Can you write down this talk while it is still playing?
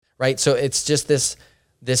right? So it's just this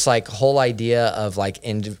like whole idea of like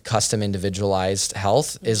custom individualized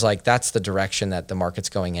health is like, that's the direction that the market's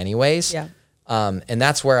going anyways. Yeah. And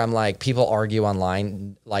that's where I'm like, people argue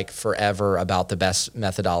online like forever about the best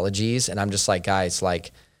methodologies. And I'm just like, guys,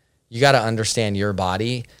 like you got to understand your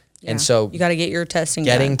body. Yeah. And so you got to get your testing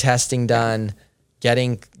testing done,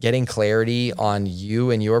 getting clarity on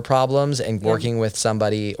you and your problems, and working with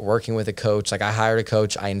somebody, working with a coach. Like I hired a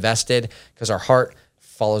coach, I invested because our heart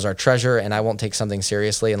follows our treasure, and I won't take something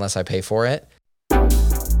seriously unless I pay for it.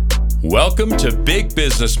 Welcome to Big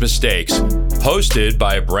Business Mistakes, hosted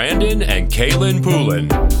by Brandon and Kaylin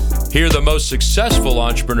Poulin. Here, the most successful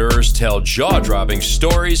entrepreneurs tell jaw-dropping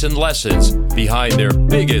stories and lessons behind their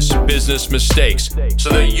biggest business mistakes so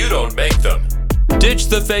that you don't make them. Ditch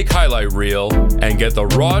the fake highlight reel and get the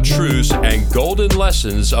raw truths and golden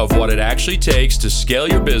lessons of what it actually takes to scale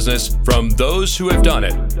your business from those who have done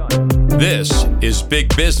it. This is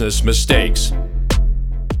Big Business Mistakes.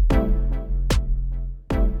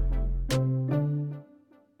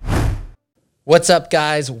 What's up,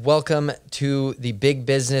 guys? Welcome to the Big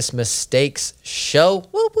Business Mistakes Show.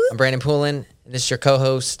 Whoop, whoop. I'm Brandon Poulin, and this is your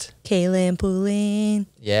co-host, Kaylin Poulin.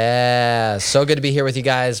 Yeah, so good to be here with you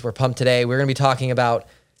guys. We're pumped today. We're going to be talking about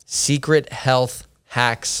secret health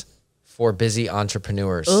hacks for busy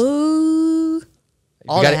entrepreneurs. Ooh,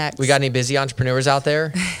 all the hacks. We got any busy entrepreneurs out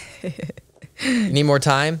there? You need more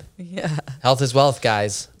time? Yeah. Health is wealth,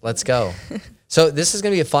 guys. Let's go. So this is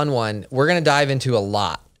going to be a fun one. We're going to dive into a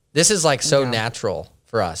lot. This is like so natural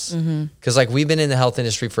for us because like we've been in the health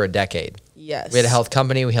industry for a decade. Yes. We had a health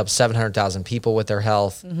company. We helped 700,000 people with their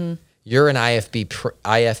health. You're an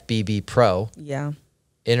IFBB Pro. Yeah.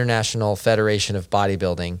 International Federation of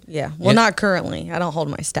Bodybuilding. Yeah. Well, not currently. I don't hold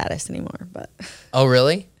my status anymore, but. Oh,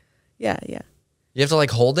 really? Yeah. You have to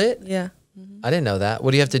like hold it? Yeah. I didn't know that.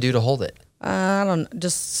 What do you have to do to hold it? I don't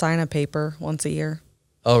just sign a paper once a year.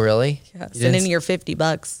 Oh, really? Yeah. Send in your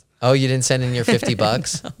 $50. Oh, you didn't send in your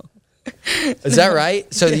 $50? No. Is that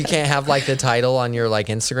right? So you can't have like the title on your like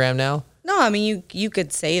Instagram now? No, I mean you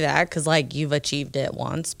could say that because like you've achieved it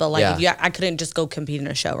once, but like I couldn't just go compete in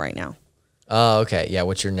a show right now. Oh, okay. Yeah,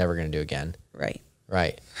 which you're never going to do again.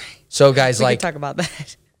 Right. So guys, we can talk about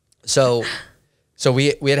that. So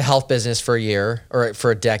we had a health business for a year or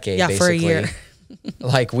for a decade, basically. For a year.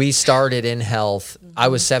 Like we started in health. I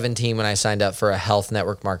was 17 when I signed up for a health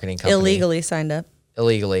network marketing company. Illegally signed up.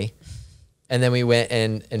 And then we went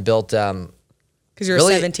and built, because you were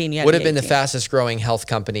 17, would have been the fastest growing health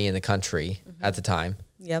company in the country at the time.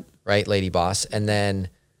 Yep. Right, Lady Boss. And then,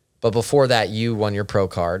 but before that, you won your pro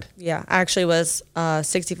card. Yeah, I actually was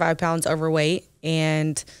 65 pounds overweight,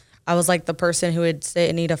 and I was like the person who would sit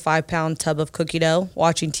and eat a 5-pound tub of cookie dough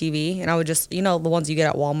watching TV, and I would just, the ones you get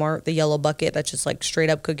at Walmart, the yellow bucket that's just like straight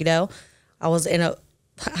up cookie dough. I would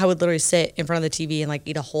literally sit in front of the TV and like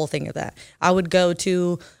eat a whole thing of that. I would go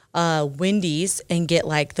to Wendy's and get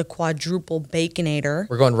like the quadruple Baconator.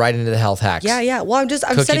 We're going right into the health hacks. Yeah. Well, I'm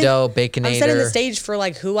cookie dough, Baconator. I'm setting the stage for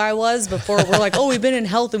like who I was before. We're like, oh, we've been in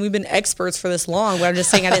health and we've been experts for this long. But I'm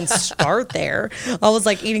just saying I didn't start there. I was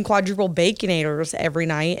like eating quadruple Baconators every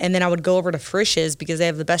night, and then I would go over to Frisch's because they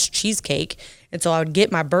have the best cheesecake, and so I would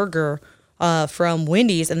get my burger from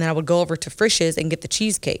Wendy's, and then I would go over to Frisch's and get the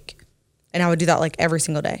cheesecake. And I would do that like every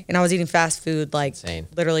single day. And I was eating fast food like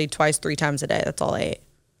literally 2-3 times a day. That's all I ate.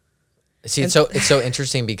 See, it's so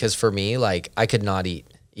interesting because for me, like I could not eat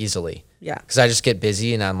easily. Yeah. Because I just get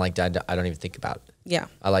busy and I'm like, I don't even think about it. Yeah.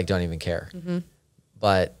 I like don't even care.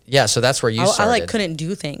 But yeah, so that's where you started. I like couldn't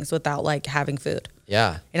do things without like having food.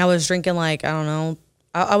 Yeah. And I was drinking like, I don't know,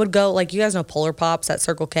 I would go, like, you guys know Polar Pops at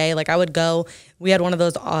Circle K. Like, I would go, we had one of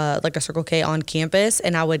those, like a Circle K on campus,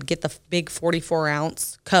 and I would get the big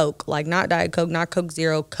 44-ounce Coke, like not Diet Coke, not Coke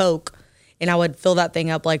Zero, Coke, and I would fill that thing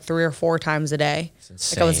up like 3 or 4 times a day. It's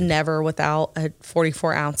insane. Like, I was never without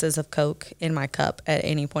 44 ounces of Coke in my cup at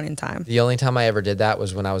any point in time. The only time I ever did that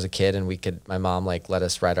was when I was a kid, and my mom like let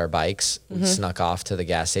us ride our bikes. We snuck off to the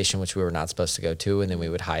gas station, which we were not supposed to go to, and then we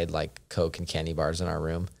would hide like Coke and candy bars in our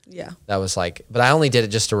room. Yeah. That was like, but I only did it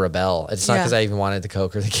just to rebel. It's not because I even wanted the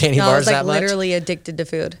Coke or the candy bars I was like that much. literally addicted to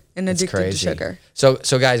food and addicted to sugar. So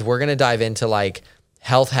guys, we're going to dive into like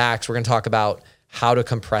health hacks. We're going to talk about how to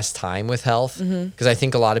compress time with health. Because I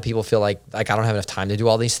think a lot of people feel like I don't have enough time to do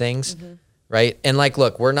all these things. Right. And like,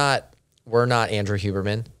 look, we're not Andrew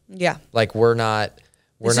Huberman. Yeah. Like we're not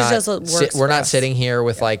sitting here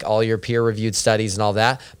with like all your peer reviewed studies and all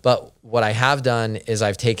that. But what I have done is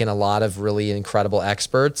I've taken a lot of really incredible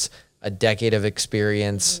experts, a decade of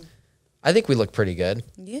experience. I think we look pretty good.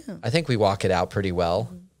 Yeah. I think we walk it out pretty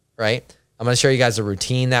well. Right. I'm going to show you guys a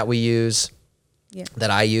routine that we use,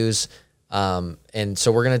 that I use. And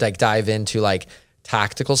so we're going to like dive into like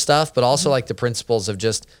tactical stuff, but also like the principles of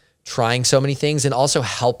just trying so many things and also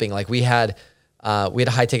helping. Like we had a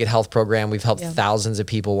high ticket health program. We've helped thousands of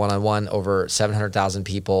people one-on-one, over 700,000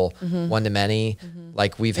 people, one to many.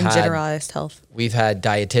 Like we've had generalized health. We've had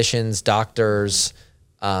dietitians, doctors,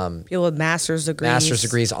 people with master's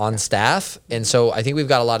degrees on staff. And so I think we've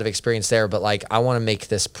got a lot of experience there, but like, I want to make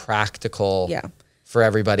this practical for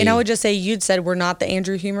everybody. And I would just say, you'd said we're not the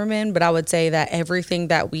Andrew Huberman, but I would say that everything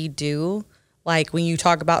that we do, like when you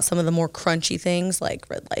talk about some of the more crunchy things like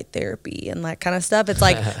red light therapy and that kind of stuff, it's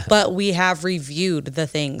like, but we have reviewed the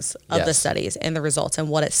things of the studies and the results and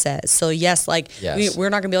what it says. So yes, like we're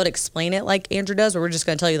not gonna be able to explain it like Andrew does, but we're just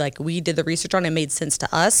gonna tell you like we did the research on it, made sense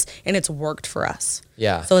to us, and it's worked for us.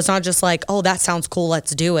 Yeah. So it's not just like, oh, that sounds cool,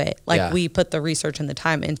 let's do it. Like we put the research and the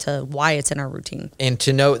time into why it's in our routine. And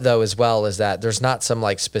to note though as well is that there's not some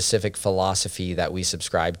like specific philosophy that we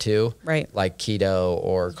subscribe to, right? Like keto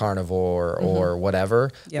or carnivore or whatever.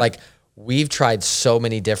 Like we've tried so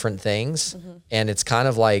many different things and it's kind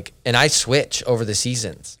of like, and I switch over the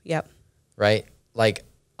seasons. Yep. Right? Like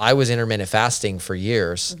I was intermittent fasting for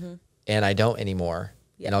years and I don't anymore.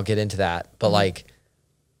 And I'll get into that. But like,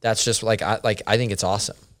 that's just like I think it's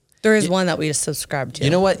awesome. There is one that we just subscribe to. You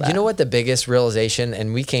know what? You know what the biggest realization,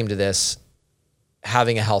 and we came to this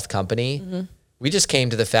having a health company. We just came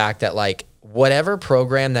to the fact that like whatever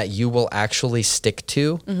program that you will actually stick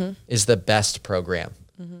to is the best program.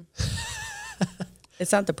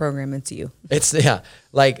 It's not the program, it's you. It's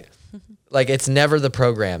like it's never the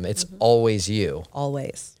program. It's always you.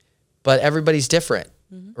 Always. But everybody's different.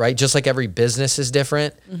 Right? Just like every business is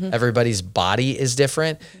different, everybody's body is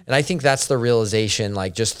different. And I think that's the realization,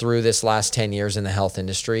 like just through this last 10 years in the health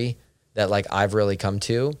industry that like I've really come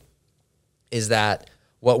to is that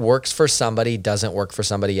what works for somebody doesn't work for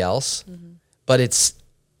somebody else, but it's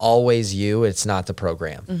always you. It's not the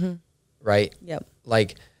program. Right? Yep.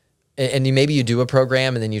 Like, and maybe you do a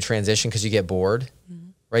program and then you transition because you get bored,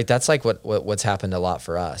 right? That's like what's happened a lot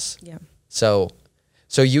for us. Yeah.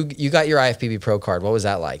 So you got your IFBB Pro card. What was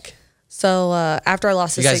that like? So after I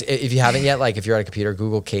lost you guys, if you haven't yet, like if you're at a computer,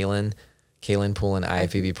 Google Kaylin Poulin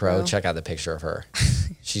IFBB Pro. Check out the picture of her.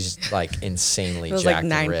 She's like insanely jacked. It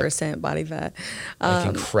was like 9% body fat. Like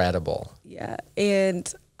incredible. Yeah.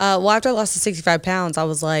 And after I lost the 65 pounds, I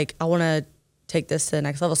was like, I want to take this to the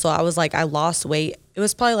next level. So I was like, I lost weight. It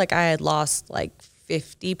was probably like I had lost like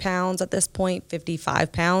 50 pounds at this point,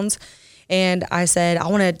 55 pounds. And I said, I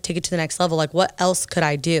want to take it to the next level. Like, what else could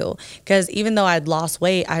I do? Because even though I'd lost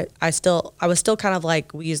weight, I was still kind of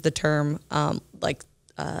like, we use the term like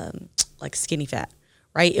skinny fat,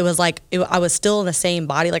 right? It was like I was still in the same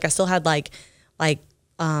body. Like I still had like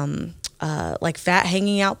fat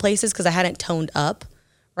hanging out places because I hadn't toned up.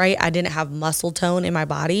 Right? I didn't have muscle tone in my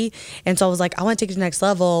body. And so I was like, I want to take it to the next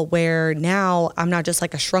level where now I'm not just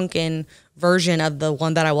like a shrunken version of the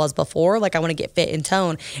one that I was before. Like I want to get fit and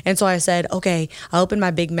tone. And so I said, okay, I opened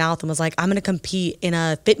my big mouth and was like, I'm going to compete in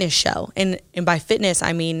a fitness show. And by fitness,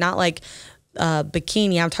 I mean, not like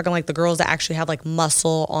bikini. I'm talking like the girls that actually have like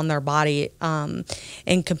muscle on their body and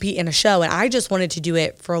compete in a show. And I just wanted to do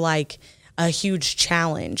it for like a huge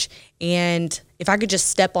challenge. And if I could just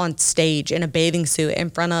step on stage in a bathing suit in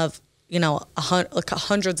front of,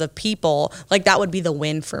 hundreds of people, like that would be the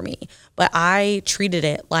win for me. But I treated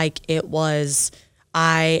it like it was,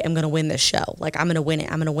 I am going to win this show. Like I'm going to win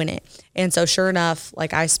it. I'm going to win it. And so sure enough,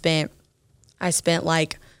 like I spent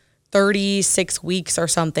like 36 weeks or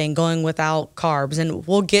something going without carbs. And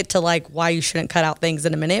we'll get to like why you shouldn't cut out things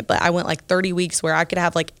in a minute. But I went like 30 weeks where I could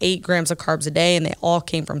have like 8 grams of carbs a day and they all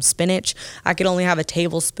came from spinach. I could only have a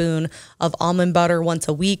tablespoon of almond butter once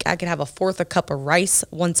a week. I could have 1/4 cup of rice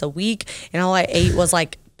once a week. And all I ate was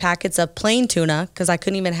like packets of plain tuna because I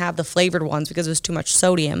couldn't even have the flavored ones because it was too much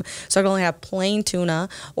sodium. So I could only have plain tuna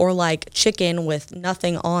or like chicken with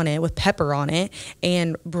nothing on it, with pepper on it,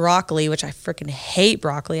 and broccoli, which I freaking hate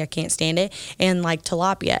broccoli. I can't stand it. And like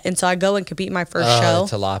tilapia. And so I go and compete in my first show.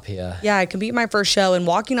 Tilapia. Yeah, I compete in my first show and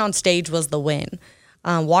walking on stage was the win.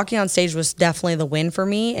 Walking on stage was definitely the win for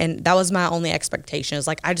me. And that was my only expectation. It was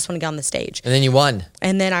like, I just want to get on the stage. And then you won.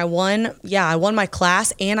 And then I won. Yeah, I won my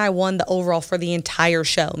class and I won the overall for the entire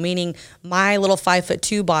show, meaning my little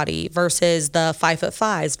 5'2" body versus the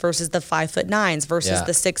 5'5" versus the 5'9" versus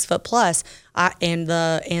the 6'+. And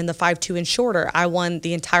the 5'2" and shorter. I won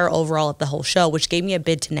the entire overall of the whole show, which gave me a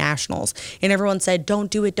bid to nationals. And everyone said, don't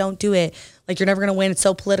do it. Like, you're never going to win. It's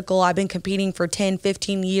so political. I've been competing for 10,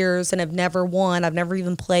 15 years and have never won. I've never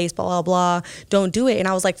even placed, blah, blah, blah. Don't do it. And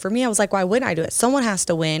I was like, for me, I was like, why wouldn't I do it? Someone has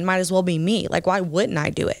to win. Might as well be me. Like, why wouldn't I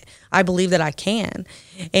do it? I believe that I can.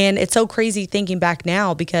 And it's so crazy thinking back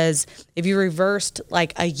now, because if you reversed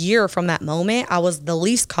like a year from that moment, I was the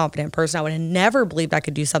least confident person. I would have never believed I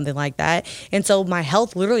could do something like that. And so my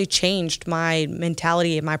health literally changed my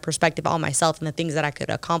mentality and my perspective on myself and the things that I could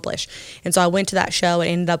accomplish. And so I went to that show and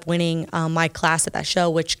ended up winning my class at that show,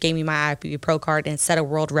 which gave me my IFBB Pro card and set a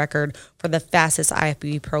world record for the fastest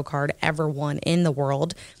IFBB Pro card ever won in the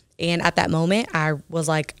world. And at that moment, I was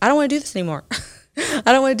like, I don't want to do this anymore. I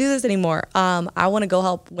don't want to do this anymore. I want to go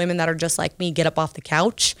help women that are just like me get up off the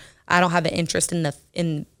couch. I don't have an interest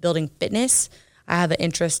in building fitness. I have an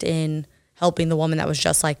interest in helping the woman that was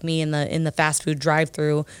just like me in the fast food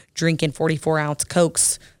drive-through, drinking 44-ounce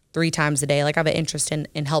Cokes 3 times a day. Like, I have an interest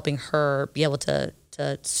in helping her be able to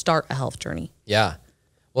start a health journey. Yeah.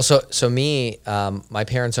 Well, so me, my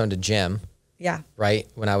parents owned a gym. Yeah. Right.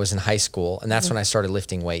 When I was in high school, and that's when I started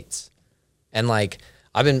lifting weights. And like,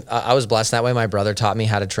 I was blessed that way. My brother taught me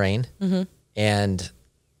how to train, and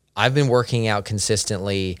I've been working out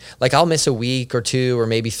consistently. Like, I'll miss a week or 2 or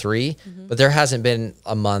maybe 3, but there hasn't been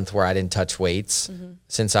a month where I didn't touch weights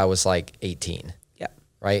since I was like 18. Yeah.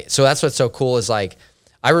 Right. So that's what's so cool is like,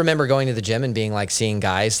 I remember going to the gym and being like, seeing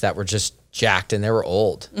guys that were just jacked and they were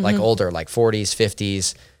old, like older, like 40s,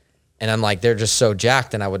 50s. And I'm like, they're just so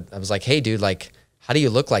jacked. And I was like, hey dude, like, how do you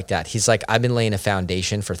look like that? He's like, I've been laying a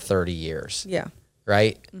foundation for 30 years. Yeah.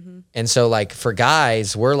 Right. And so like for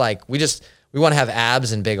guys, we're like, we want to have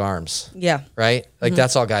abs and big arms. Yeah. Right. Like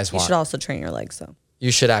that's all guys want. You should also train your legs though.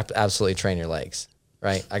 You should absolutely train your legs.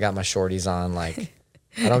 Right. I got my shorties on. Like,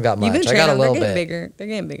 I don't got much. You've been I got a little they're bit bigger. They're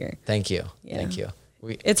getting bigger. Thank you. Yeah. Thank you.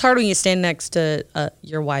 It's hard when you stand next to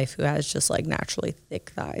your wife who has just like naturally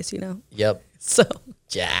thick thighs, you know? Yep. So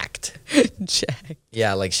jacked. jacked.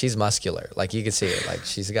 Yeah, like she's muscular. Like you can see it. Like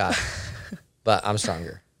she's got, but I'm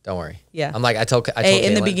stronger. Don't worry. Yeah. I'm like, I told Hey,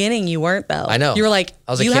 in Caitlin, the beginning you weren't though. I know. You were like,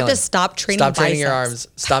 I was like, you have Caitlin, to stop training Stop training biceps. your arms.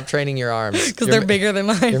 Stop training your arms. Because they're bigger than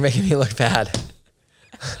mine. You're making me look bad.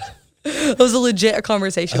 It was a legit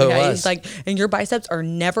conversation. Oh, we had. it was. He's like, and your biceps are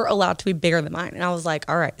never allowed to be bigger than mine. And I was like,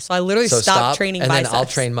 all right. So I literally stopped training biceps. And then I'll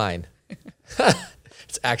train mine.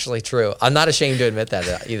 It's actually true. I'm not ashamed to admit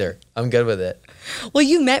that either. I'm good with it. Well,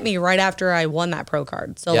 you met me right after I won that pro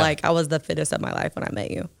card. So Yeah. like I was the fittest of my life when I met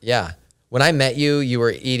you. Yeah. When I met you, you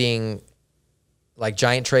were eating like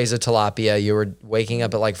giant trays of tilapia. You were waking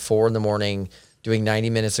up at like 4 a.m, doing 90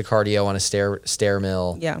 minutes of cardio on a stair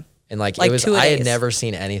mill. Yeah. And like Like it was, 2 I had days. never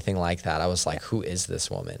seen anything like that. I was like, who is this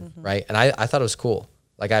woman? Right. And I thought it was cool.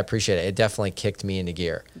 Like I appreciate it. It definitely kicked me into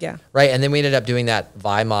gear. Yeah. Right. And then we ended up doing that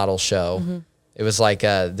Vi model show. It was like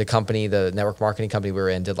the company, the network marketing company we were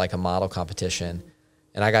in did like a model competition.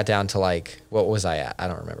 And I got down to like, what was I at? I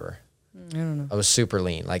don't remember. I don't know. I was super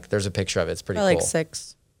lean. Like there's a picture of it. It's pretty Probably cool. like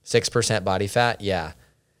 6. 6% body fat. Yeah.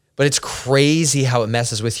 But it's crazy how it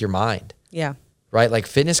messes with your mind. Yeah. Right. Like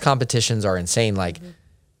fitness competitions are insane. Like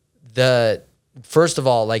first of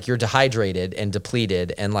all, like you're dehydrated and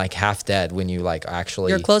depleted and like half dead when you like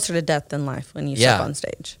actually. You're closer to death than life when you step on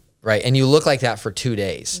stage. Right. And you look like that for 2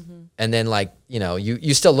 days. And then like, you know,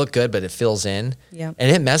 you still look good, but it fills in. Yeah. And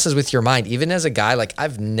it messes with your mind. Even as a guy, like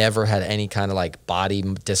I've never had any kind of like body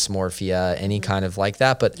dysmorphia, any kind of like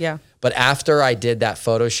that. But Yeah. But after I did that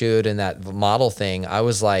photo shoot and that model thing, I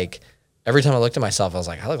was like, every time I looked at myself, I was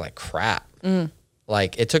like, I look like crap.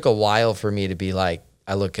 Like it took a while for me to be like,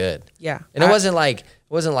 I look good. Yeah. And it wasn't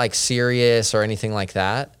like serious or anything like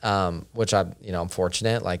that. Which I'm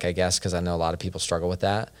fortunate, like I guess, cause I know a lot of people struggle with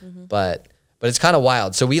that, but it's kind of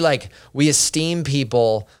wild. So we esteem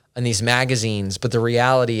people in these magazines, but the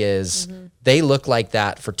reality is they look like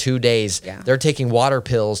that for 2 days. Yeah. They're taking water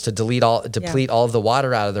pills to deplete all of the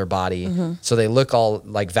water out of their body. So they look all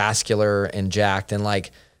like vascular and jacked and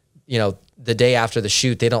like, the day after the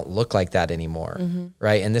shoot, they don't look like that anymore.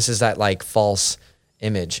 Right. And this is that like false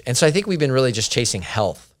image. And so I think we've been really just chasing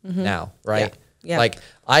health now, right? Yeah. Like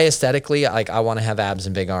I aesthetically, like I want to have abs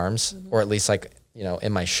and big arms, or at least like,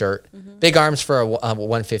 in my shirt, big arms for a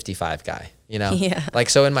 155 guy, Yeah. like,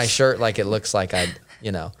 so in my shirt, like it looks like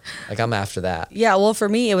like I'm after that. Yeah, well, for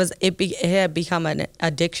me, it had become an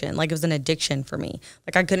addiction. Like it was an addiction for me.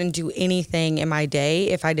 Like I couldn't do anything in my day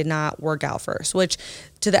if I did not work out first. Which,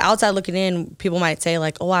 to the outside looking in, people might say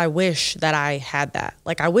like, "Oh, I wish that I had that."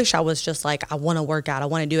 Like I wish I was just like, I want to work out, I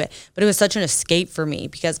want to do it. But it was such an escape for me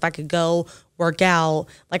because if I could go work out,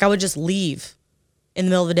 like I would just leave in the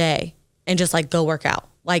middle of the day and just like go work out.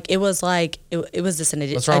 Like it was like it was just an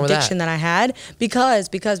addiction that I had because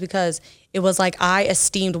it was like I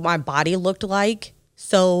esteemed what my body looked like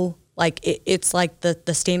so like it's like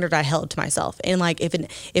the standard I held to myself. And like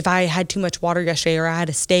if I had too much water yesterday, or I had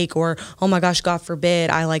a steak, or oh my gosh, God forbid,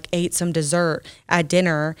 I like ate some dessert at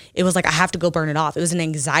dinner, it was like I have to go burn it off. It was an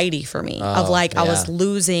anxiety for me of like I was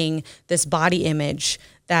losing this body image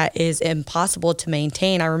that is impossible to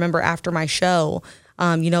maintain. I remember after my show,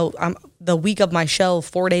 the week of my show,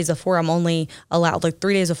 4 days before, I'm only allowed, like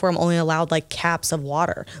 3 days before, I'm only allowed like caps of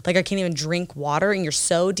water. Like I can't even drink water, and you're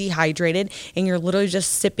so dehydrated, and you're literally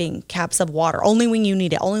just sipping caps of water only when you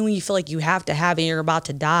need it, only when you feel like you have to have it and you're about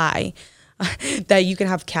to die, that you can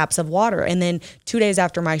have caps of water. And then 2 days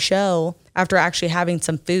after my show, after actually having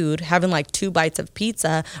some food, having like 2 bites of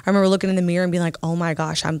pizza, I remember looking in the mirror and being like, oh my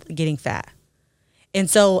gosh, I'm getting fat. And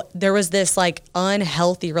so there was this like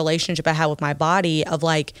unhealthy relationship I had with my body of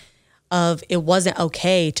it wasn't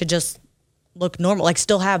okay to just look normal, like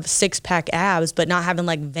still have 6-pack abs, but not having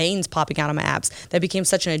like veins popping out of my abs. That became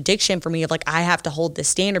such an addiction for me of like, I have to hold this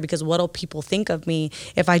standard, because what'll people think of me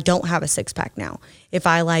if I don't have a 6-pack now? If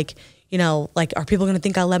I like, are people going to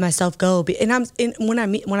think I let myself go? And when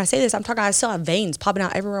I say this, I'm talking, I still have veins popping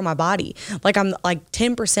out everywhere in my body. Like I'm like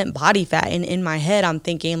 10% body fat. And in my head, I'm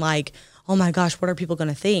thinking like, oh my gosh, what are people going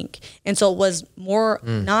to think? And so it was more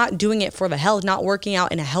not doing it for the health, not working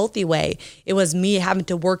out in a healthy way. It was me having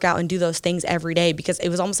to work out and do those things every day, because it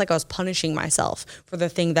was almost like I was punishing myself for the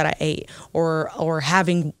thing that I ate, or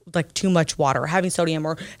having like too much water, or having sodium,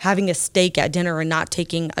 or having a steak at dinner and not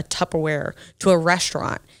taking a Tupperware to a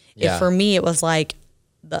restaurant. Yeah. For me, it was like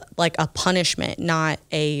a punishment, not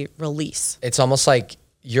a release. It's almost like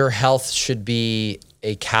your health should be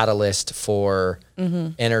a catalyst for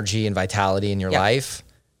energy and vitality in your life,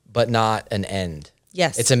 but not an end.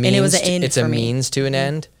 Yes. It's a means, and it was an end it's a means to an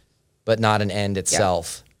end, but not an end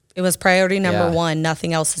itself. It was priority number one.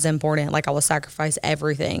 Nothing else is important. Like I will sacrifice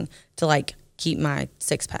everything to like keep my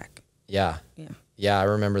 6-pack. Yeah. Yeah. I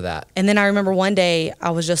remember that. And then I remember one day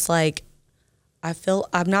I was just like,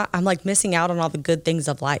 I'm like missing out on all the good things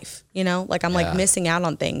of life, like I'm like missing out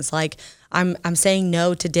on things. Like I'm saying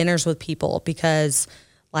no to dinners with people because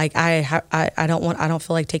like I don't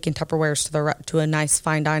feel like taking Tupperwares to a nice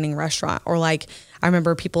fine dining restaurant. Or like I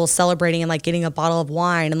remember people celebrating and like getting a bottle of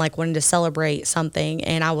wine and like wanting to celebrate something,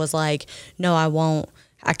 and I was like, no, I won't.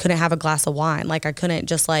 I couldn't have a glass of wine. Like I couldn't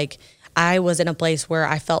just like, I was in a place where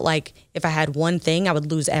I felt like if I had one thing, I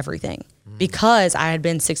would lose everything, because I had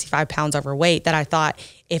been 65 pounds overweight, that I thought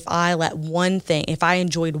if I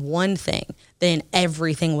enjoyed one thing, then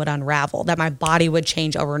everything would unravel, that my body would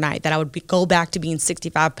change overnight, that I would go back to being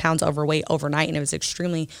 65 pounds overweight overnight. And it was an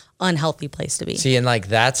extremely unhealthy place to be. See, and like,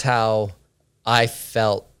 that's how I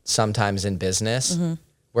felt sometimes in business,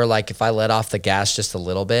 where like, if I let off the gas just a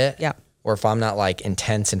little bit, or if I'm not like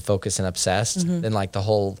intense and focused and obsessed, then like the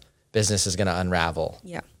whole business is going to unravel.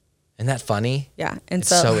 Yeah. Isn't that funny? Yeah. And it's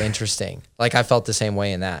so interesting. Like I felt the same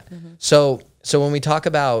way in that. So when we talk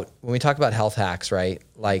about health hacks, right?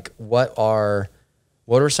 Like what are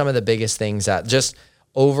some of the biggest things that just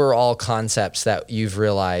overall concepts that you've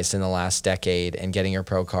realized in the last decade and getting your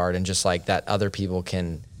pro card, and just like that other people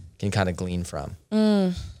can kind of glean from?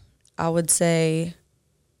 I would say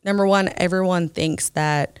number one, everyone thinks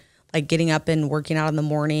that like getting up and working out in the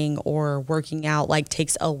morning or working out like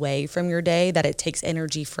takes away from your day, that it takes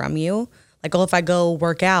energy from you. Like, oh, if I go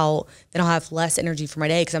work out, then I'll have less energy for my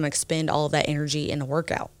day because I'm going to expend all of that energy in a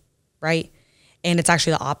workout, right? And it's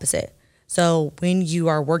actually the opposite. So when you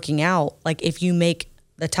are working out, like if you make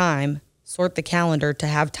the time, sort the calendar to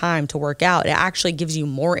have time to work out, it actually gives you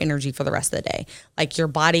more energy for the rest of the day. Like your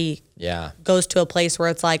body goes to a place where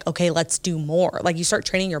it's like, okay, let's do more. Like you start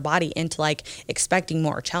training your body into like expecting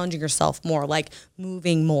more, challenging yourself more, like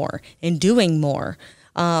moving more and doing more.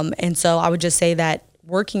 And so I would just say that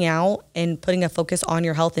working out and putting a focus on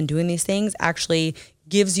your health and doing these things actually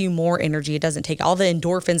gives you more energy. It doesn't take all the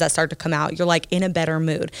endorphins that start to come out. You're like in a better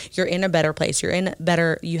mood. You're in a better place. You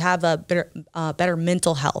have a better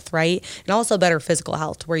mental health, right? And also better physical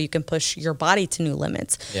health, where you can push your body to new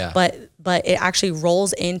limits. Yeah. But it actually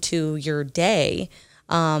rolls into your day,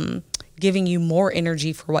 giving you more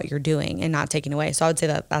energy for what you're doing and not taking away. So I would say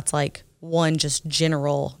that that's like one just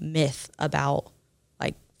general myth about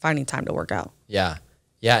like finding time to work out. Yeah.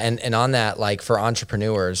 Yeah, and on that, like for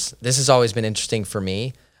entrepreneurs, this has always been interesting for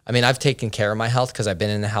me. I mean, I've taken care of my health because I've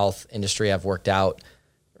been in the health industry. I've worked out,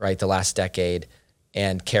 right, the last decade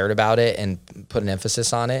and cared about it and put an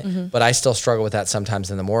emphasis on it. But I still struggle with that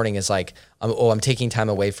sometimes in the morning. Is like, I'm taking time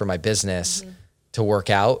away from my business to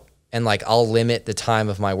work out. And like, I'll limit the time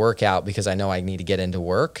of my workout because I know I need to get into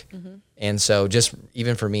work. And so just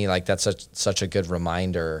even for me, like that's such a good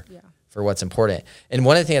reminder for what's important. And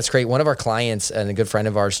one of the things that's great, one of our clients and a good friend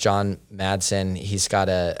of ours, John Madsen, he's got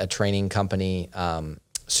a training company,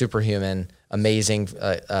 Superhuman, amazing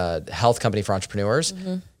health company for entrepreneurs.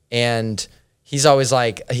 And he's always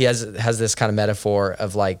like, he has this kind of metaphor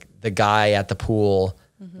of like the guy at the pool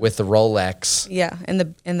with the Rolex. Yeah. And the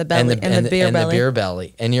belly and the beer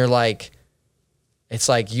belly. And you're like, it's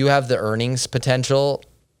like you have the earnings potential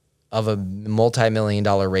of a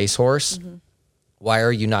multi-million-dollar racehorse. Why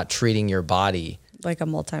are you not treating your body like a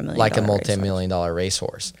multi-million-dollar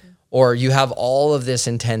racehorse? Or you have all of this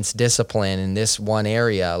intense discipline in this one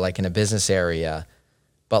area, like in a business area,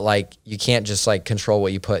 but like you can't just like control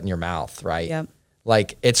what you put in your mouth, right? Yep.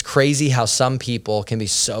 Like it's crazy how some people can be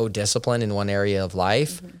so disciplined in one area of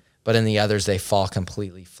life, but in the others they fall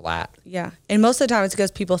completely flat. Yeah. And most of the time it's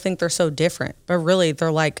because people think they're so different, but really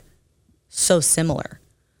they're like so similar,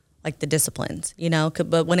 like the disciplines, you know?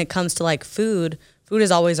 But when it comes to like food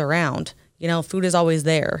is always around, you know, food is always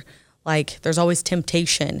there. Like there's always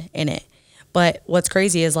temptation in it. But what's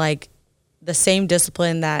crazy is like the same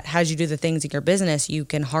discipline that has you do the things in your business, you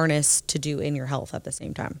can harness to do in your health at the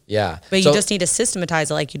same time. Yeah. But you just need to systematize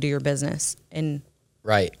it like you do your business. And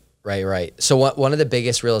Right. So one of the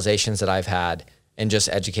biggest realizations that I've had in just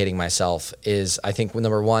educating myself is, I think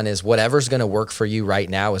number one is whatever's going to work for you right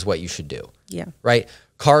now is what you should do. Yeah. Right.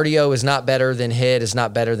 Cardio is not better than HIIT, is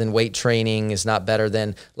not better than weight training, is not better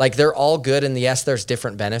than, like, they're all good. And yes, there's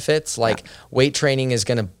different benefits. Like weight training is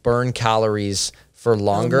going to burn calories for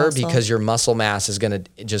longer because your muscle mass is going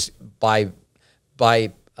to just by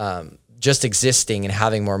just existing and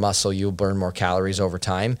having more muscle, you'll burn more calories over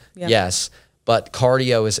time. Yep. Yes. But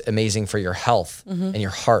cardio is amazing for your health and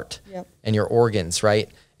your heart and your organs. Right.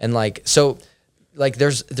 And like, so like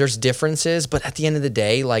there's differences, but at the end of the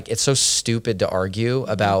day, like it's so stupid to argue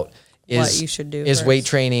about what you should do is weight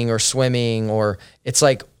training or swimming, or it's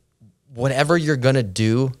like whatever you're going to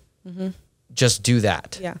do, just do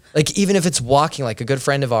that. Yeah. Like even if it's walking, like a good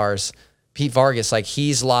friend of ours, Pete Vargas, like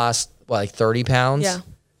he's lost like 30 pounds,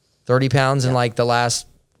 30 pounds in like the last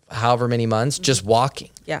however many months, just walking.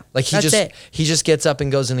 Yeah. Like he just gets up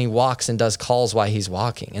and goes and he walks and does calls while he's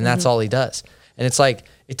walking. And that's all he does. And it's like,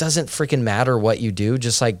 it doesn't freaking matter what you do.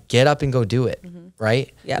 Just like get up and go do it.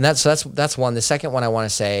 Right. Yeah. And that's one. The second one I want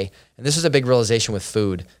to say, and this is a big realization with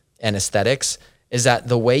food and aesthetics, is that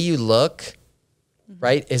the way you look,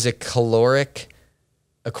 right, is a caloric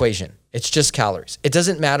equation. It's just calories. It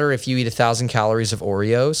doesn't matter if you eat 1,000 calories of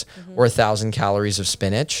Oreos or 1,000 calories of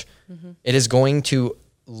spinach. It is going to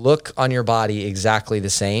look on your body exactly the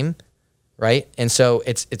same, right? And so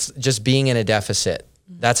it's just being in a deficit.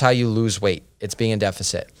 That's how you lose weight. It's being in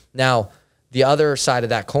deficit. Now, the other side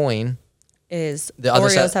of that coin is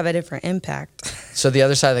Oreos have a different impact. So the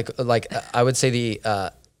other side, like I would say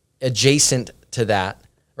the adjacent to that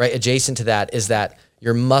is that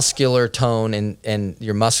your muscular tone and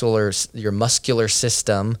your muscular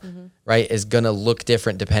system, right, is going to look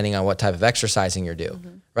different depending on what type of exercising you're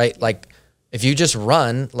doing, right? Like if you just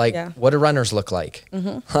run, like what do runners look like?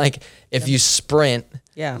 Like if you sprint,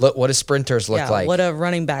 what do sprinters look like? What do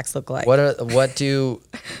running backs look like? What do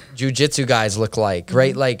jiu-jitsu guys look like,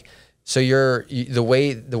 right? Like, so the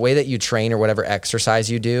way that you train or whatever exercise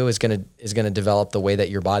you do is gonna develop the way that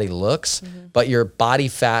your body looks, but your body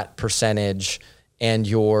fat percentage and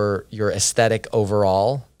your aesthetic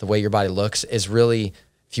overall, the way your body looks, is really,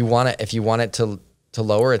 if you want it to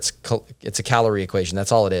lower, it's a calorie equation.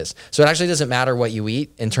 That's all it is. So it actually doesn't matter what you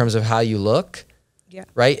eat in terms of how you look. Yeah.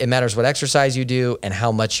 Right. It matters what exercise you do and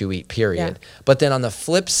how much you eat, period. Yeah. But then on the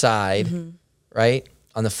flip side, right?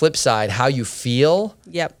 On the flip side, how you feel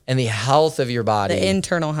and the health of your body. The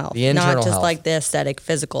internal health. Not just like the aesthetic,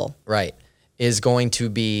 physical. Right. Is going to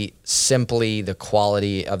be simply the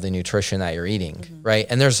quality of the nutrition that you're eating. Right.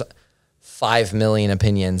 And there's 5 million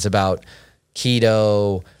opinions about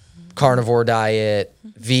keto, carnivore diet,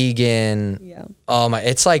 vegan. Yeah. Oh my,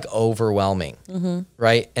 it's like overwhelming.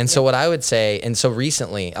 Right. And so what I would say, and so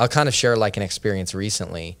recently, I'll kind of share like an experience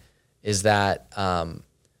recently, is that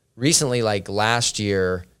recently, like last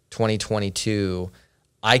year, 2022,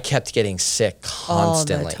 I kept getting sick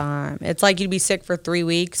constantly. All the time. It's like you'd be sick for 3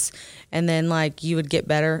 weeks and then like you would get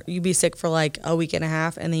better. You'd be sick for like a week and a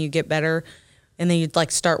half and then you get better and then you'd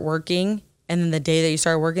like start working. And then the day that you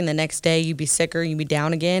started working, the next day you'd be sicker, you'd be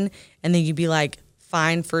down again. And then you'd be like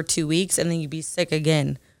fine for 2 weeks and then you'd be sick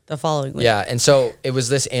again the following week. Yeah. And so it was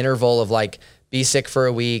this interval of like be sick for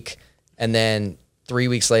a week and then 3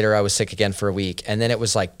 weeks later I was sick again for a week. And then it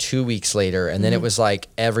was like 2 weeks later. And then it was like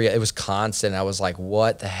it was constant. I was like,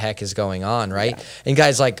 what the heck is going on? Right. Yeah. And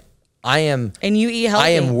guys, like and you eat healthy. I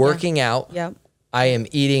am working out. Yep. I am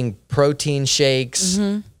eating protein shakes.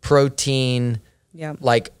 protein,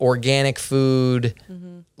 like organic food,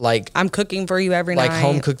 like I'm cooking for you every night. Like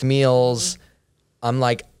home cooked meals. I'm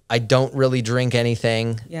like, I don't really drink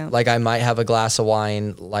anything. Yeah. Like I might have a glass of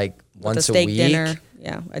wine like once a steak week. Dinner.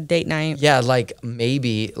 Yeah. A date night. Yeah. Like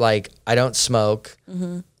maybe like I don't smoke.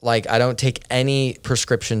 Like I don't take any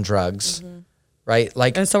prescription drugs. Right.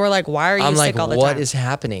 Like, and so we're like, why are you sick all the time? What is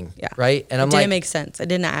happening? Yeah. Right. And it didn't make sense. It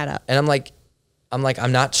didn't add up. And I'm like,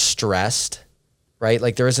 I'm not stressed. Right.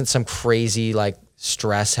 Like there isn't some crazy like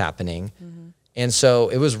stress happening. And so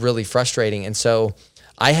it was really frustrating. And so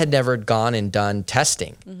I had never gone and done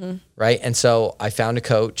testing. Right. And so I found a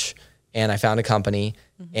coach and I found a company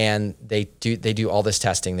and they do all this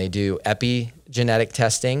testing. They do epigenetic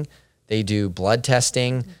testing. They do blood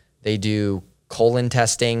testing. They do colon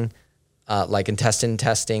testing, like intestine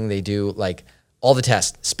testing. They do like all the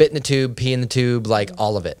tests, spit in the tube, pee in the tube, like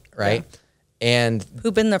all of it. Right. Yeah. And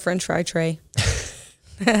poop in the French fry tray.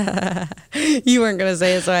 You weren't going to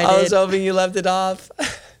say it, so I did. I was hoping you left it off.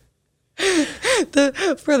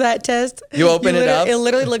 For that test, you open it up. It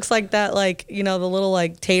literally looks like that, like, you know, the little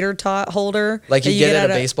like tater tot holder, like you get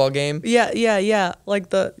at a baseball game. Yeah.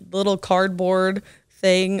 Like the little cardboard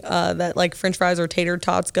thing that like French fries or tater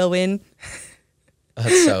tots go in.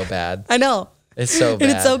 That's so bad. I know. It's so bad.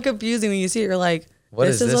 And it's so confusing when you see it. You're like, what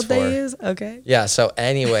is this what for? They use? Okay. Yeah. So,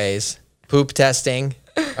 anyways, poop testing.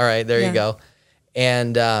 All right, there you go.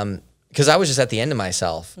 And because I was just at the end of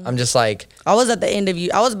myself. I'm just like, I was at the end of you.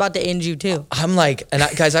 I was about to end you too. I'm like,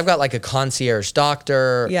 guys, I've got like a concierge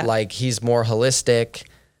doctor. Yeah. Like he's more holistic,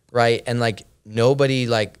 right? And like nobody,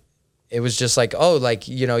 like it was just like, oh, like,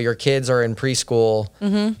 you know, your kids are in preschool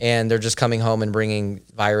and they're just coming home and bringing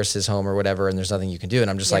viruses home or whatever, and there's nothing you can do.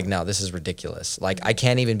 And I'm just like, no, this is ridiculous. Like I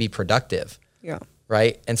can't even be productive. Yeah.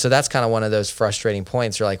 Right. And so that's kind of one of those frustrating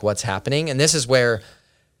points. You're like, what's happening? And this is where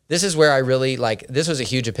I really like, this was a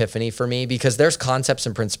huge epiphany for me because there's concepts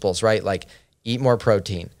and principles, right? Like eat more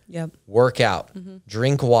protein, work out,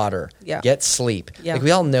 drink water, get sleep. Yeah. Like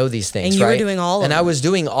we all know these things, and you right? were doing all of them. And I was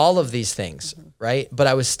doing all of these things, right? But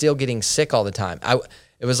I was still getting sick all the time.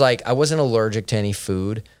 It was like, I wasn't allergic to any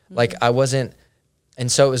food. Like I wasn't. And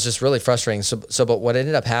so it was just really frustrating. But what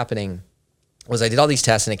ended up happening was I did all these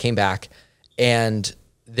tests and it came back and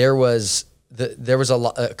there was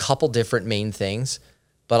a couple different main things.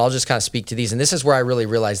 But I'll just kind of speak to these. And this is where I really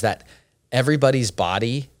realized that everybody's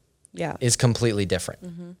body is completely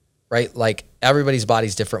different, right? Like everybody's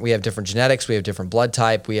body's different. We have different genetics. We have different blood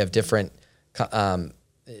type. We have different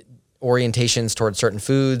orientations towards certain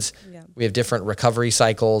foods. Yeah. We have different recovery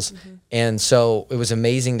cycles. And so it was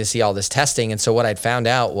amazing to see all this testing. And so what I'd found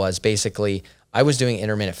out was basically I was doing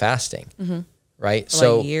intermittent fasting, right? For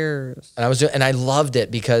so like years. And I loved it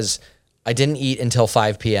because I didn't eat until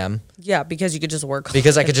 5 p.m. Yeah, because you could just work.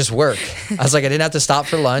 Because I could just work. I was like, I didn't have to stop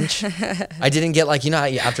for lunch. I didn't get like, you know how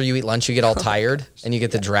after you eat lunch, you get all tired and you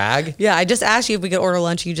get the drag? Yeah, I just asked you if we could order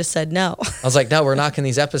lunch. You just said no. I was like, no, we're knocking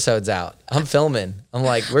these episodes out. I'm filming. I'm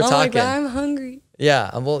like, we're talking. Like, I'm hungry.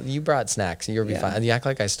 Yeah, well, you brought snacks. You'll be fine. You act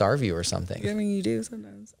like I starve you or something. I mean, you do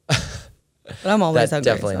sometimes. But I'm always hungry. That's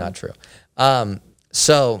definitely not true.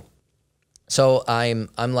 So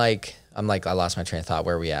I'm like, I lost my train of thought.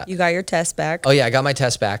 Where are we at? You got your test back. Oh yeah, I got my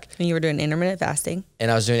test back. And you were doing intermittent fasting.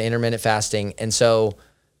 And I was doing intermittent fasting. And so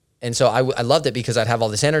I loved it because I'd have all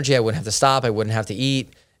this energy. I wouldn't have to stop. I wouldn't have to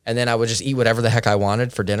eat. And then I would just eat whatever the heck I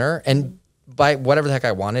wanted for dinner. And by whatever the heck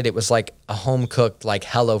I wanted, it was like a home cooked, like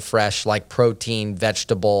HelloFresh, like protein,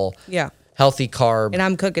 vegetable, healthy carb. And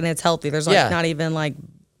I'm cooking, it's healthy. There's like not even like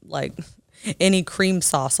any cream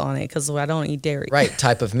sauce on it because I don't eat dairy. Right,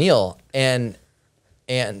 type of meal. And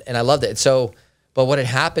I loved it. So, but what had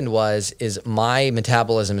happened is my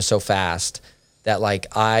metabolism is so fast that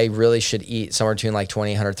like I really should eat somewhere between like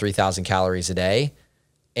 2,800, 3,000 calories a day.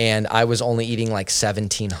 And I was only eating like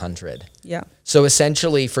 1,700. Yeah. So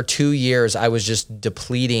essentially for 2 years, I was just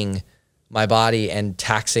depleting my body and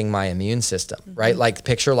taxing my immune system, right? Like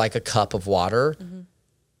picture like a cup of water,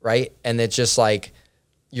 right? And it's just like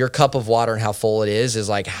your cup of water and how full it is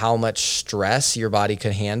like how much stress your body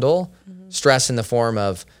could handle. Stress in the form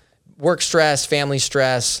of work stress, family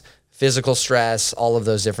stress, physical stress, all of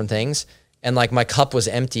those different things. And like my cup was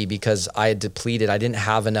empty because I had depleted. I didn't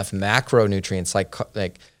have enough macronutrients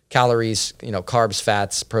like calories, you know, carbs,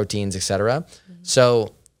 fats, proteins, etc.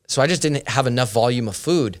 So I just didn't have enough volume of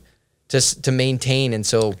food to maintain. And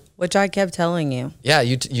so, which I kept telling you. Yeah,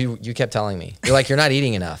 you kept telling me. You're like, you're not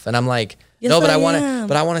eating enough, and I'm like, yes, no, but I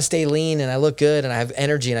want to stay lean and I look good and I have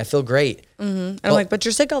energy and I feel great. And I'm like, but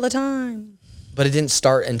you're sick all the time. But it didn't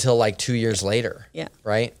start until like 2 years later. Yeah.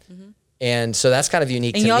 Right. And so that's kind of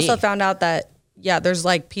unique to me. And you also found out that, there's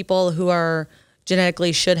like people who are,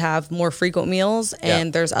 genetically should have more frequent meals,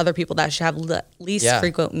 and there's other people that should have least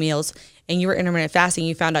frequent meals. And you were intermittent fasting,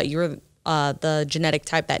 you found out you were the genetic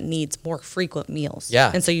type that needs more frequent meals.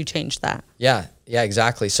 Yeah. And so you changed that. Yeah,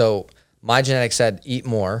 exactly. So my genetics said eat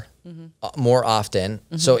more, more often.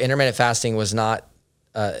 So intermittent fasting was not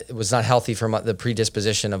healthy for the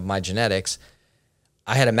predisposition of my genetics.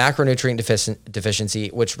 I had a macronutrient deficiency,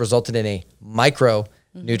 which resulted in a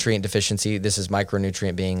micronutrient deficiency. This is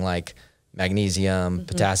micronutrient being like magnesium,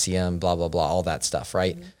 potassium, blah, blah, blah, all that stuff,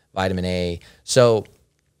 right? Vitamin A. So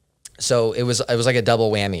it was like a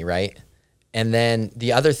double whammy, right? And then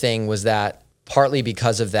the other thing was that partly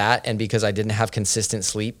because of that and because I didn't have consistent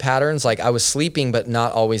sleep patterns, like I was sleeping, but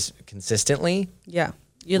not always consistently. Yeah.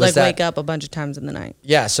 You'd like wake up a bunch of times in the night.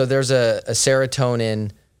 Yeah. So there's a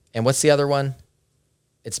serotonin, and what's the other one?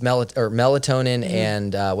 It's melatonin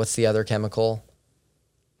and what's the other chemical?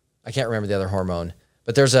 I can't remember the other hormone,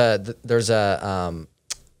 but there's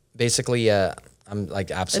basically I'm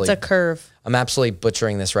like absolutely. It's a curve. I'm absolutely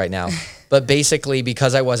butchering this right now, but basically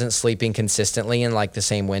because I wasn't sleeping consistently in like the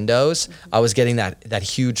same windows, I was getting that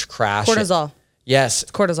huge crash. Cortisol. Yes.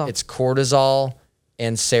 It's cortisol. It's cortisol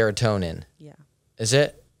and serotonin. Yeah. Is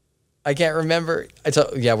it? I can't remember.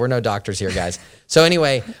 We're no doctors here, guys. So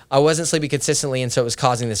anyway, I wasn't sleeping consistently, and so it was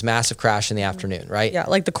causing this massive crash in the afternoon, right? Yeah,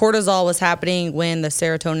 like the cortisol was happening when the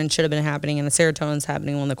serotonin should have been happening, and the serotonin's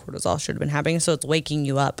happening when the cortisol should have been happening. So it's waking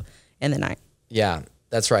you up in the night. Yeah,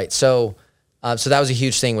 that's right. So that was a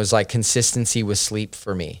huge thing, was like consistency with sleep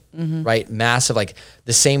for me, right? Massive, like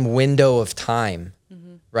the same window of time,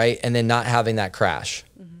 right? And then not having that crash,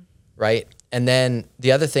 right? And then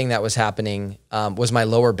the other thing that was happening was my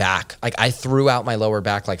lower back. Like I threw out my lower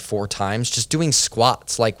back like 4 times just doing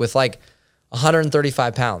squats, like with like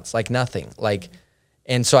 135 pounds, like nothing.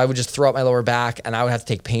 And so I would just throw out my lower back, and I would have to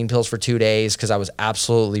take pain pills for 2 days because I was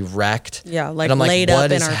absolutely wrecked. Yeah, like and I'm laid like, up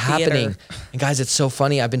what in is our happening? Theater. And guys, it's so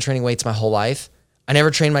funny. I've been training weights my whole life. I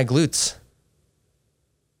never trained my glutes.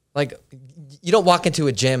 Like you don't walk into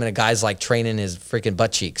a gym and a guy's like training his freaking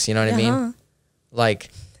butt cheeks. You know what I mean? Like,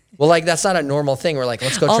 well, like that's not a normal thing. We're like,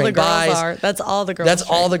 let's go train buys. That's all the girls. That's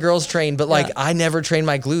all the girls train. But like, I never trained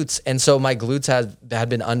my glutes, and so my glutes had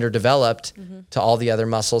been underdeveloped to all the other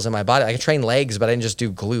muscles in my body. I could train legs, but I didn't just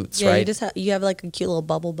do glutes. Right? You have like a cute little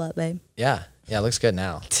bubble butt, babe. Yeah, it looks good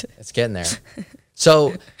now. It's getting there.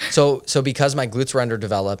 So because my glutes were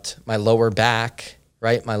underdeveloped, my lower back,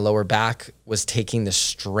 right? My lower back was taking the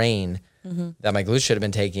strain that my glutes should have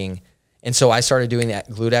been taking. And so I started doing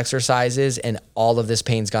that glute exercises, and all of this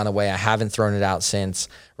pain's gone away. I haven't thrown it out since,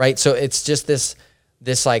 right? So it's just this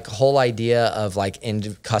like whole idea of like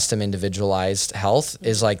custom individualized health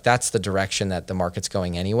is like, that's the direction that the market's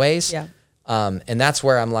going anyways. Yeah. And that's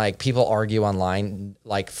where I'm like, people argue online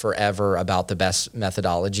like forever about the best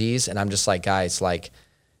methodologies. And I'm just like, guys, like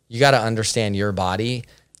you got to understand your body.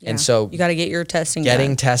 Yeah. And so you got to get your testing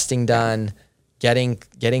done.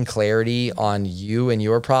 Getting clarity on you and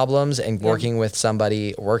your problems, and working with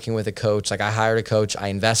somebody, working with a coach. Like I hired a coach, I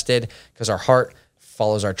invested because our heart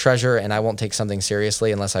follows our treasure, and I won't take something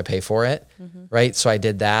seriously unless I pay for it. Right. So I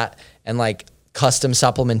did that. And like custom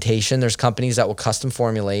supplementation, there's companies that will custom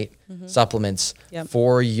formulate supplements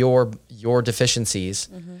for your deficiencies.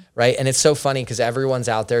 Right. And it's so funny because everyone's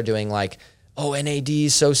out there doing like, oh, NAD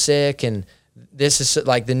is so sick, and this is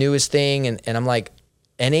like the newest thing. And I'm like,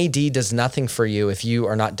 NAD does nothing for you if you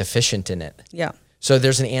are not deficient in it. Yeah. So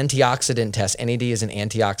there's an antioxidant test. NAD is an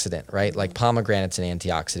antioxidant, right? Like pomegranate's an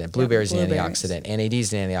antioxidant, blueberry's an antioxidant, NAD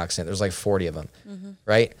is an antioxidant. There's like 40 of them,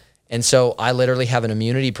 right? And so I literally have an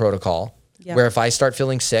immunity protocol where if I start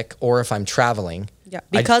feeling sick or if I'm traveling,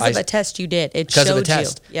 because of a test you did, it showed you.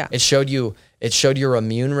 Yeah. It showed your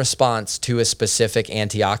immune response to a specific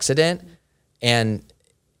antioxidant, and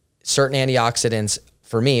certain antioxidants.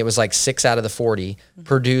 For me, it was like 6 out of the 40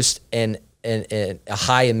 produced a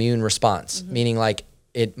high immune response, meaning like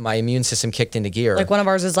my immune system kicked into gear. Like both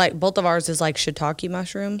of ours is like shiitake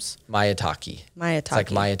mushrooms. Maitake. It's like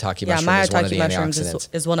maitake mushroom maitake is one of the mushrooms antioxidants.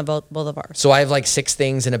 is one of both of ours. So I have like 6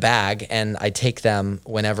 things in a bag, and I take them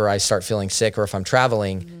whenever I start feeling sick or if I'm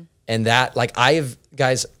traveling. And that, like,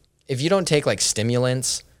 guys, if you don't take like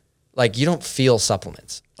stimulants, like you don't feel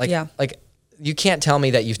supplements. Like you can't tell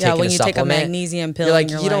me that you've taken a supplement. Yeah, when you take a magnesium pill. You're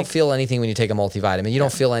like, you don't feel anything when you take a multivitamin. You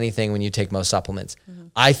don't feel anything when you take most supplements.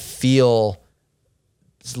 I feel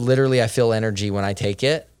energy when I take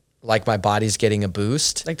it. Like my body's getting a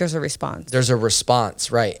boost. Like there's a response. There's a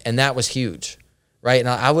response, right? And that was huge, right? And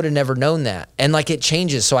I would have never known that. And like it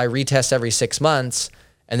changes. So I retest every 6 months,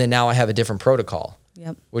 and then now I have a different protocol,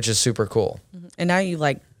 which is super cool. And now you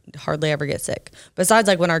like hardly ever get sick. Besides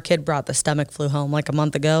like when our kid brought the stomach flu home like a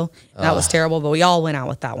month ago. That was terrible, but we all went out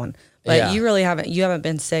with that one. But you really haven't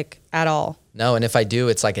been sick at all. No, and if I do,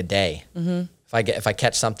 it's like a day. If I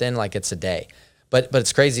catch something, like it's a day. But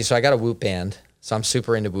it's crazy. So I got a Whoop band. So I'm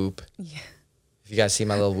super into Whoop. Yeah. If you guys see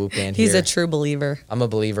my little Whoop band He's here. a true believer. I'm a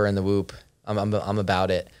believer in the Whoop. I'm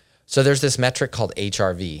about it. So there's this metric called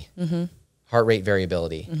HRV, heart rate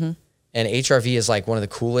variability. And HRV is like one of the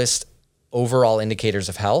coolest overall indicators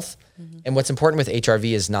of health. And what's important with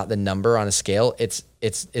HRV is not the number on a scale. Is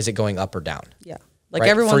it going up or down? Yeah. Like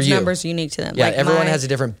everyone's number is unique to them. Yeah, like everyone has a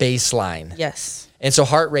different baseline. Yes. And so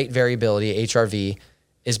heart rate variability, HRV,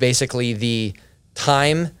 is basically the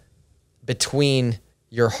time between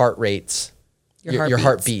your heart rates, your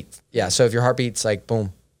heartbeat. Yeah. So if your heartbeat's like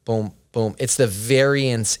boom, boom, boom, it's the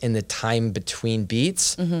variance in the time between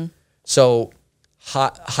beats. So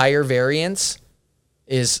higher variance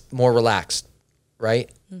is more relaxed, right?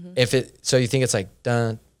 So you think it's like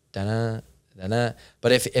dun, dun, dun, dun, dun.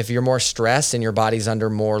 But if you're more stressed and your body's under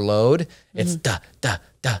more load, it's da, da,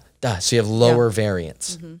 da, da. So you have lower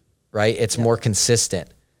variance, right? It's more consistent.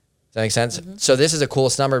 Does that make sense? So this is the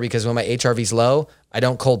coolest number because when my HRV's low, I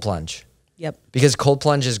don't cold plunge. Yep. Because cold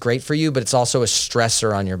plunge is great for you, but it's also a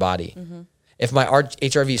stressor on your body. If my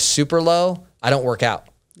HRV is super low, I don't work out.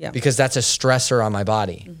 Yeah. Because that's a stressor on my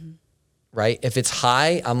body. Right? If it's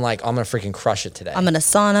high, I'm like, I'm going to freaking crush it today. I'm going to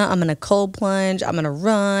sauna. I'm going to cold plunge. I'm going to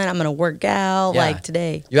run. I'm going to work out like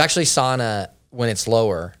today. You actually sauna when it's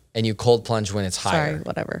lower and you cold plunge when it's higher. Sorry,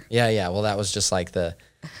 whatever. Yeah. Well, that was just like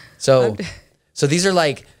so these are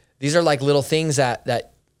like little things that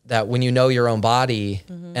when you know your own body,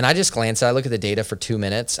 and I just glance at, I look at the data for 2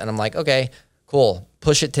 minutes and I'm like, okay, cool.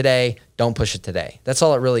 Push it today. Don't push it today. That's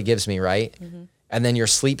all it really gives me. Right. And then your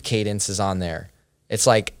sleep cadence is on there. It's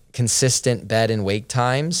like consistent bed and wake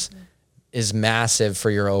times is massive for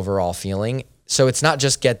your overall feeling. So it's not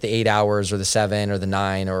just get the 8 hours or the 7 or the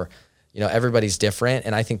 9 or, everybody's different.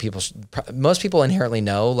 And I think most people inherently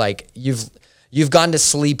know, like you've gone to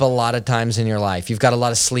sleep a lot of times in your life. You've got a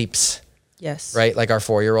lot of sleeps. Yes. Right? Like our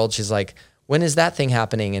 4-year-old, she's like, when is that thing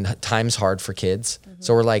happening? And time's hard for kids.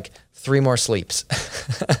 So we're like 3 more sleeps.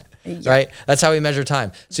 Right? That's how we measure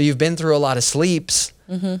time. So you've been through a lot of sleeps,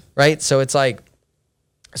 right? So it's like,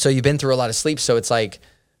 you've been through a lot of sleep. So it's like,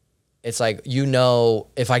 if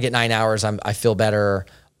I get 9 hours, I feel better,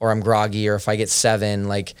 or I'm groggy, or if I get 7,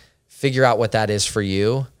 like figure out what that is for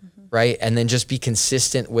you. Right. And then just be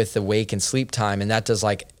consistent with the wake and sleep time. And that does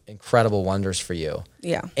like incredible wonders for you.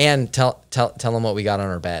 Yeah. And tell them what we got on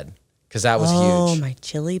our bed. Cause that was huge. Oh, my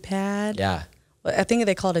chili pad. Yeah. Well, I think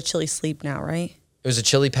they call it a chili sleep now, right? It was a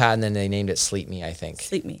chili pad and then they named it Sleep Me, I think.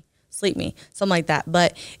 Sleep Me, something like that.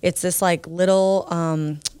 But it's this like little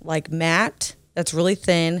like mat that's really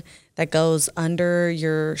thin that goes under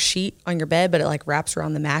your sheet on your bed, but it like wraps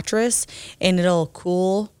around the mattress and it'll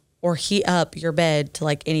cool or heat up your bed to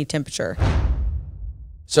like any temperature.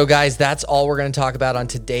 So guys, that's all we're going to talk about on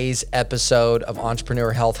today's episode of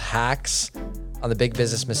Entrepreneur Health Hacks on the Big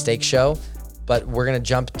Business Mistake Show. But we're going to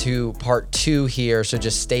jump to part 2 here. So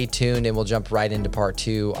just stay tuned and we'll jump right into part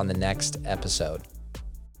 2 on the next episode.